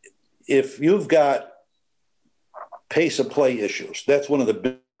 if you've got pace of play issues, that's one of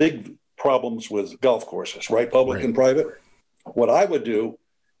the big problems with golf courses, right? Public and private. What I would do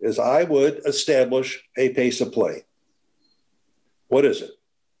is I would establish a pace of play. What is it?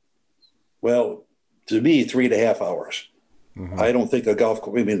 Well, to me, 3.5 hours. Mm-hmm. I don't think a golf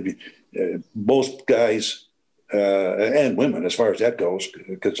course, most guys and women, as far as that goes,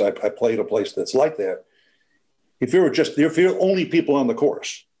 because I played a place that's like that. If you're only people on the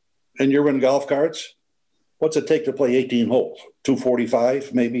course and you're in golf carts, what's it take to play 18 holes?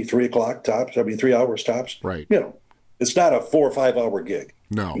 2:45, maybe 3 o'clock tops. 3 hours tops. Right. It's not a 4 or 5 hour gig.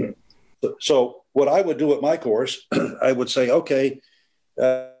 No. So what I would do at my course, I would say, okay,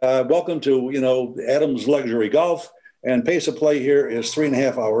 welcome to, Adams Luxury Golf. And pace of play here is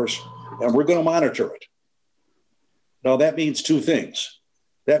 3.5 hours, and we're going to monitor it. Now, that means two things.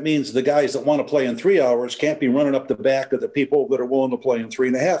 That means the guys that want to play in 3 hours can't be running up the back of the people that are willing to play in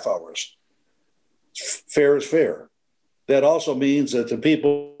 3.5 hours. Fair is fair. That also means that the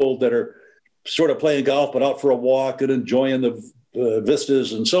people that are sort of playing golf but out for a walk and enjoying the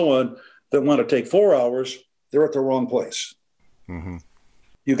vistas and so on that want to take 4 hours, they're at the wrong place. Mm-hmm.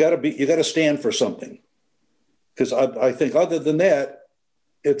 You got to stand for something. Because I think other than that,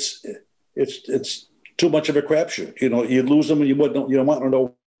 it's too much of a crapshoot. You lose them and you don't want to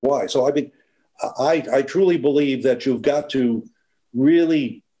know why. So I truly believe that you've got to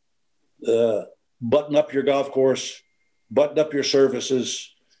really button up your golf course, button up your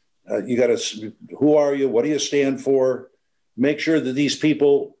services. You got to, who are you? What do you stand for? Make sure that these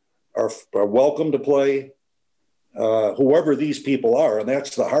people are welcome to play. Whoever these people are, and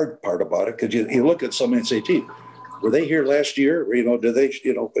that's the hard part about it, because you look at somebody and say, gee, were they here last year? Or, do they,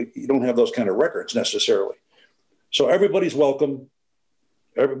 you don't have those kind of records necessarily. So everybody's welcome.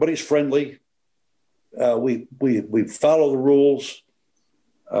 Everybody's friendly. We follow the rules.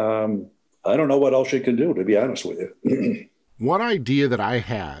 I don't know what else you can do, to be honest with you. One idea that I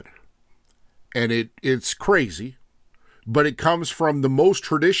had, and it's crazy, but it comes from the most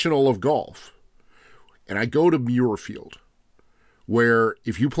traditional of golf. And I go to Muirfield, where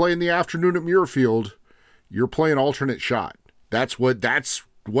if you play in the afternoon at Muirfield, you're playing alternate shot. That's what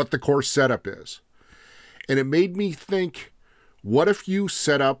the course setup is. And it made me think, what if you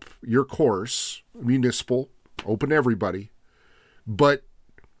set up your course, municipal, open to everybody, but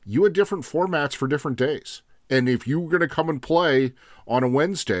you had different formats for different days. And if you were going to come and play on a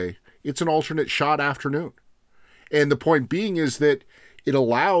Wednesday, it's an alternate shot afternoon. And the point being is that it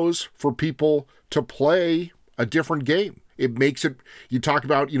allows for people to play a different game. It makes it, you talk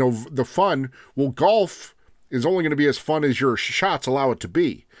about, the fun. Well, golf is only going to be as fun as your shots allow it to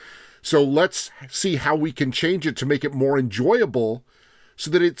be. So let's see how we can change it to make it more enjoyable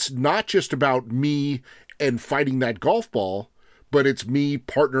so that it's not just about me and fighting that golf ball, but it's me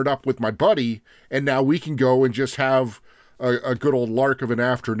partnered up with my buddy, and now we can go and just have a good old lark of an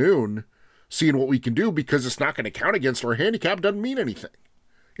afternoon seeing what we can do, because it's not going to count against our handicap. It doesn't mean anything.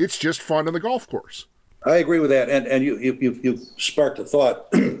 It's just fun on the golf course. I agree with that. And you've sparked a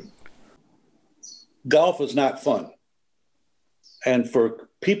thought. Golf is not fun. And for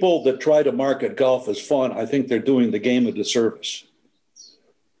people that try to market golf as fun, I think they're doing the game a disservice.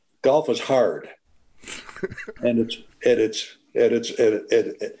 Golf is hard. And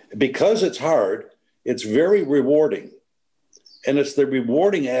because it's hard, it's very rewarding. And it's the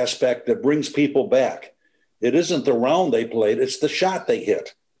rewarding aspect that brings people back. It isn't the round they played, it's the shot they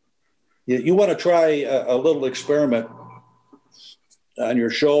hit. You want to try a little experiment on your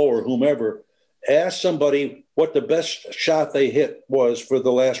show or whomever, ask somebody what the best shot they hit was for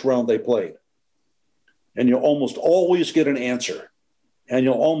the last round they played. And you'll almost always get an answer. And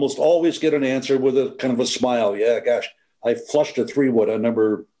you'll almost always get an answer with a kind of a smile. Yeah, gosh, I flushed a 3-wood.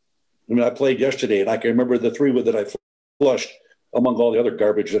 I played yesterday, and I can remember the 3-wood that I flushed among all the other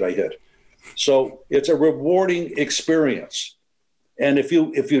garbage that I hit. So it's a rewarding experience. And if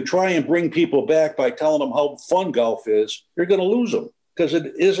you try and bring people back by telling them how fun golf is, you're going to lose them, because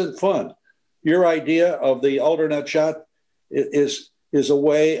it isn't fun. Your idea of the alternate shot is a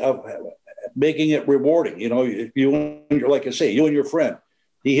way of making it rewarding. Like I say, you and your friend,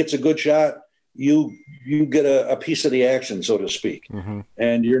 he hits a good shot, you get a piece of the action, so to speak. Mm-hmm.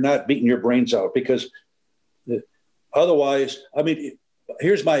 And you're not beating your brains out, because otherwise,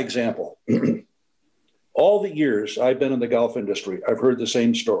 here's my example. All the years I've been in the golf industry, I've heard the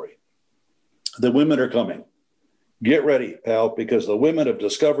same story. The women are coming. Get ready, pal, because the women have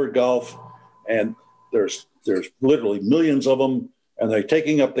discovered golf, and there's literally millions of them, and they're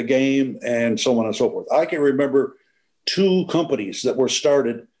taking up the game, and so on and so forth. I can remember 2 companies that were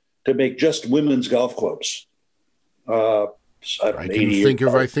started to make just women's golf clubs. I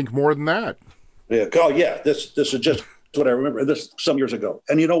think more than that. Yeah. Oh, yeah. This is just what I remember. This some years ago.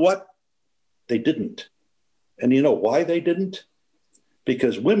 And you know what? They didn't. And you know why they didn't?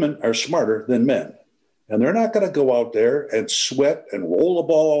 Because women are smarter than men. And they're not going to go out there and sweat and roll the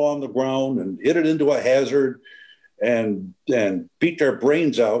ball along the ground and hit it into a hazard and beat their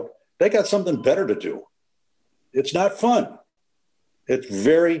brains out. They got something better to do. It's not fun. It's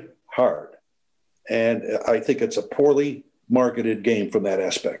very hard. And I think it's a poorly marketed game from that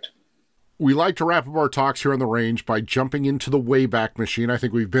aspect. We like to wrap up our talks here on the range by jumping into the Wayback Machine. I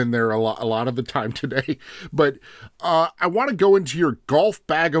think we've been there a lot of the time today. But I want to go into your golf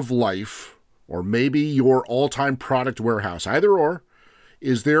bag of life, or maybe your all-time product warehouse, either or.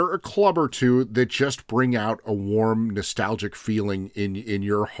 Is there a club or two that just bring out a warm, nostalgic feeling in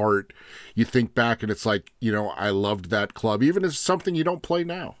your heart? You think back and it's like, I loved that club, even if it's something you don't play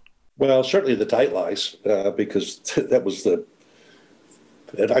now. Well, certainly the Tight Lies, because that was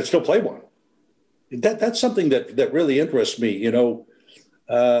and I still play one. That's something that really interests me.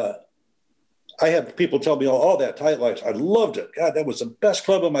 I have people tell me, oh, that Tight Lies, I loved it. God, that was the best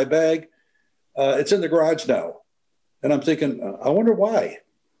club in my bag. It's in the garage now. And I'm thinking, I wonder why.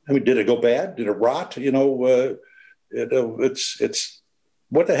 Did it go bad? Did it rot? It's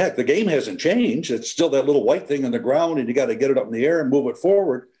what the heck? The game hasn't changed. It's still that little white thing on the ground, and you got to get it up in the air and move it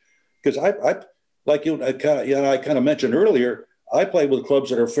forward. Because I like you, I kind of mentioned earlier, I play with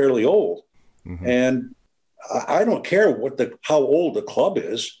clubs that are fairly old, mm-hmm. and I don't care how old the club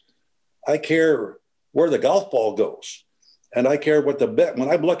is. I care where the golf ball goes, and I care what when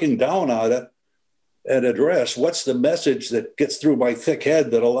I'm looking down on it and address, what's the message that gets through my thick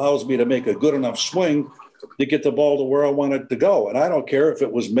head that allows me to make a good enough swing to get the ball to where I want it to go. And I don't care if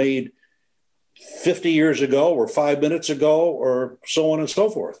it was made 50 years ago or 5 minutes ago or so on and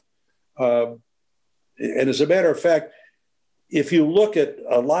so forth. And as a matter of fact, if you look at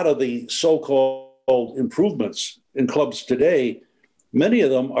a lot of the so-called improvements in clubs today, many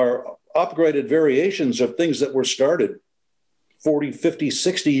of them are upgraded variations of things that were started 40, 50,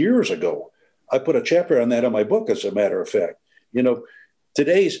 60 years ago. I put a chapter on that in my book, as a matter of fact.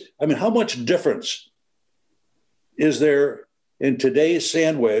 How much difference is there in today's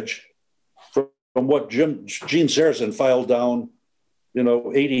sand wedge from from what Gene Sarazen filed down,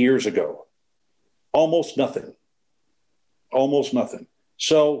 80 years ago? Almost nothing. Almost nothing.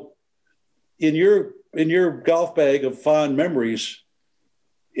 So in your golf bag of fond memories,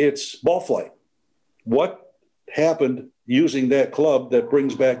 it's ball flight. What happened using that club that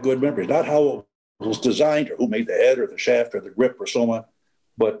brings back good memories? Not how it was designed or who made the head or the shaft or the grip or so on,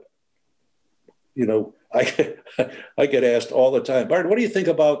 but I get asked all the time, Bart, what do you think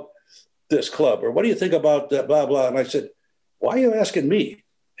about this club? Or what do you think about that, blah, blah? And I said, why are you asking me?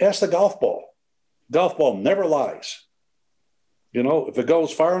 Ask the golf ball. Golf ball never lies. If it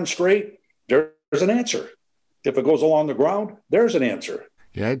goes far and straight, there's an answer. If it goes along the ground, there's an answer.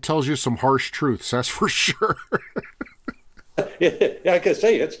 Yeah, it tells you some harsh truths, that's for sure. Yeah, I can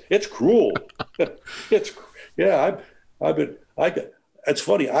say it's cruel. It's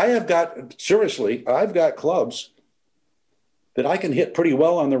funny. I've got clubs that I can hit pretty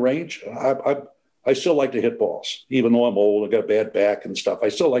well on the range. I still like to hit balls, even though I'm old, I got a bad back and stuff. I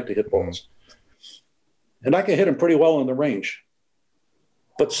still like to hit balls. And I can hit them pretty well on the range.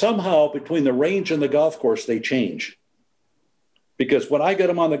 But somehow between the range and the golf course, they change. Because when I get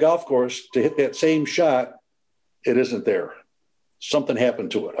them on the golf course to hit that same shot, it isn't there. Something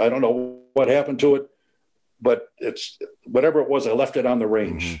happened to it. I don't know what happened to it, but it's whatever it was, I left it on the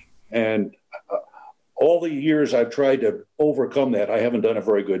range. And all the years I've tried to overcome that, I haven't done a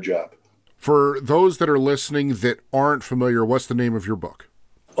very good job. For those that are listening that aren't familiar, what's the name of your book?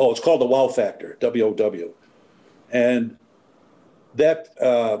 Oh, it's called The Wow Factor, WOW. And that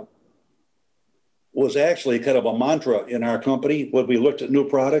was actually kind of a mantra in our company. When we looked at new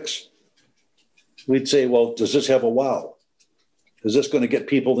products, we'd say, well, does this have a wow? Is this going to get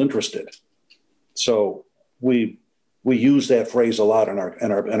people interested? So we use that phrase a lot in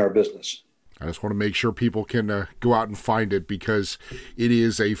our business. I just want to make sure people can go out and find it because it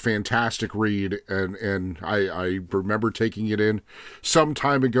is a fantastic read, and I remember taking it in some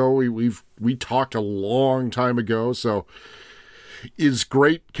time ago. We talked a long time ago, so it's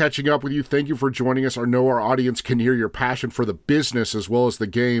great catching up with you. Thank you for joining us. I know our audience can hear your passion for the business as well as the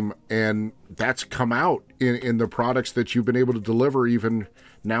game, and that's come out in the products that you've been able to deliver even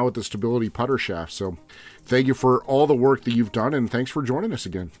now with the Stability Putter Shaft. So thank you for all the work that you've done, and thanks for joining us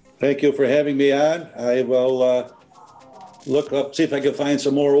again. Thank you for having me on. I will look up, see if I can find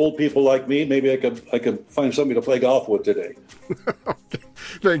some more old people like me. Maybe I could find somebody to play golf with today.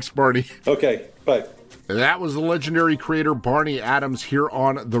 Thanks, Barney. Okay, bye. That was the legendary creator Barney Adams here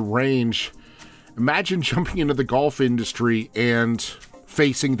on The Range. Imagine jumping into the golf industry and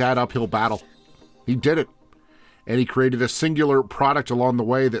facing that uphill battle. He did it. And he created a singular product along the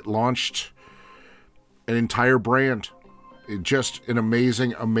way that launched an entire brand. Just an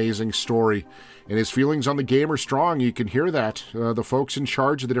amazing, amazing story. And his feelings on the game are strong. You can hear that. The folks in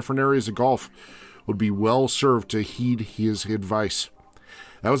charge of the different areas of golf would be well served to heed his advice.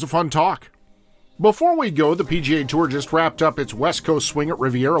 That was a fun talk. Before we go, the PGA Tour just wrapped up its West Coast swing at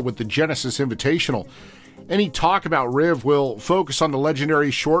Riviera with the Genesis Invitational. Any talk about Riv will focus on the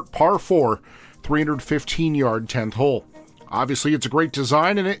legendary short par 4, 315-yard 10th hole. Obviously, it's a great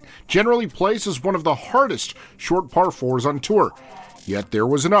design, and it generally plays as one of the hardest short par 4s on tour. Yet there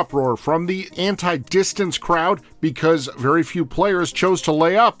was an uproar from the anti-distance crowd because very few players chose to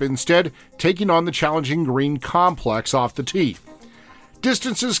lay up, instead taking on the challenging green complex off the tee.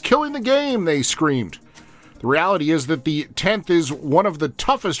 Distance is killing the game, they screamed. The reality is that the 10th is one of the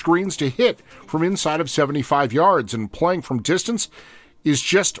toughest greens to hit from inside of 75 yards, and playing from distance is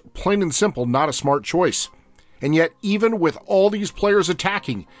just plain and simple not a smart choice. And yet, even with all these players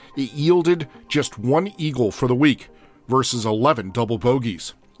attacking, it yielded just one eagle for the week versus 11 double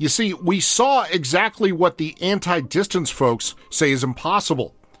bogeys. You see, we saw exactly what the anti-distance folks say is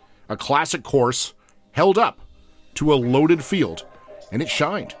impossible. A classic course held up to a loaded field, and it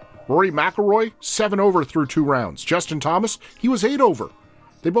shined. Rory McIlroy, 7 over through 2 rounds. Justin Thomas, he was 8 over.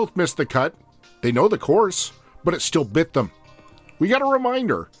 They both missed the cut. They know the course, but it still bit them. We got a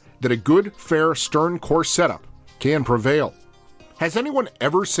reminder that a good, fair, stern course setup can prevail. Has anyone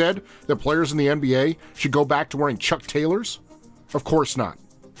ever said that players in the NBA should go back to wearing Chuck Taylors? Of course not.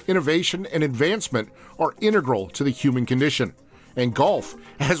 Innovation and advancement are integral to the human condition. And golf,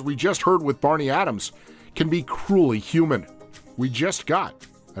 as we just heard with Barney Adams, can be cruelly human. We just got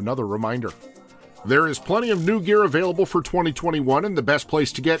another reminder. There is plenty of new gear available for 2021, and the best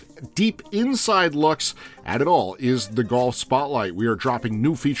place to get deep inside looks at it all is the Golf Spotlight. We are dropping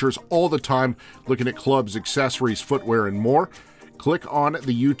new features all the time, looking at clubs, accessories, footwear, and more. Click on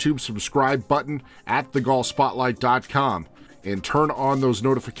the YouTube subscribe button at thegolfspotlight.com and turn on those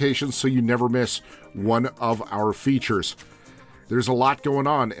notifications so you never miss one of our features. There's a lot going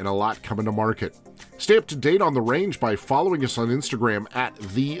on and a lot coming to market. Stay up to date on the range by following us on Instagram at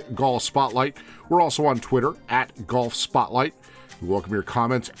The Golf Spotlight. We're also on Twitter at Golf Spotlight. We welcome your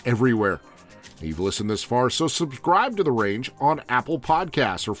comments everywhere. You've listened this far, so subscribe to The Range on Apple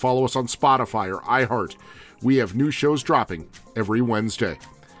Podcasts or follow us on Spotify or iHeart. We have new shows dropping every Wednesday.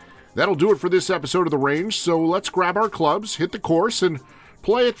 That'll do it for this episode of The Range, so let's grab our clubs, hit the course, and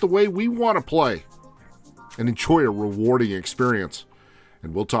play it the way we want to play, and enjoy a rewarding experience.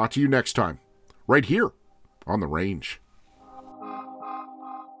 And we'll talk to you next time, right here on The Range.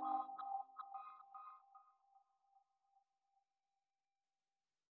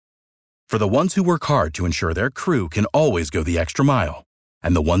 For the ones who work hard to ensure their crew can always go the extra mile,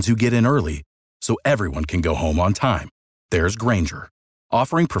 and the ones who get in early so everyone can go home on time, there's Grainger,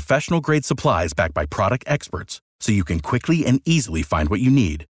 offering professional-grade supplies backed by product experts so you can quickly and easily find what you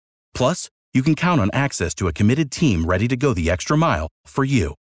need. Plus, you can count on access to a committed team ready to go the extra mile for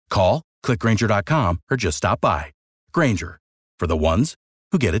you. Call, click Grainger.com, or just stop by. Grainger, for the ones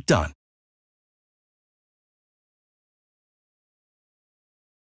who get it done.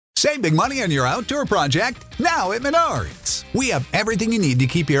 Save big money on your outdoor project now at Menards. We have everything you need to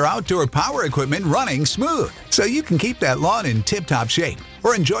keep your outdoor power equipment running smooth, so you can keep that lawn in tip-top shape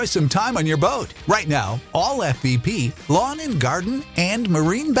or enjoy some time on your boat. Right now, all FVP, lawn and garden, and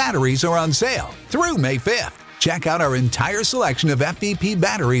marine batteries are on sale through May 5th. Check out our entire selection of FVP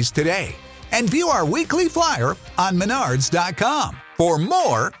batteries today and view our weekly flyer on Menards.com for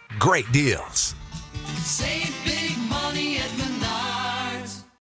more great deals. Save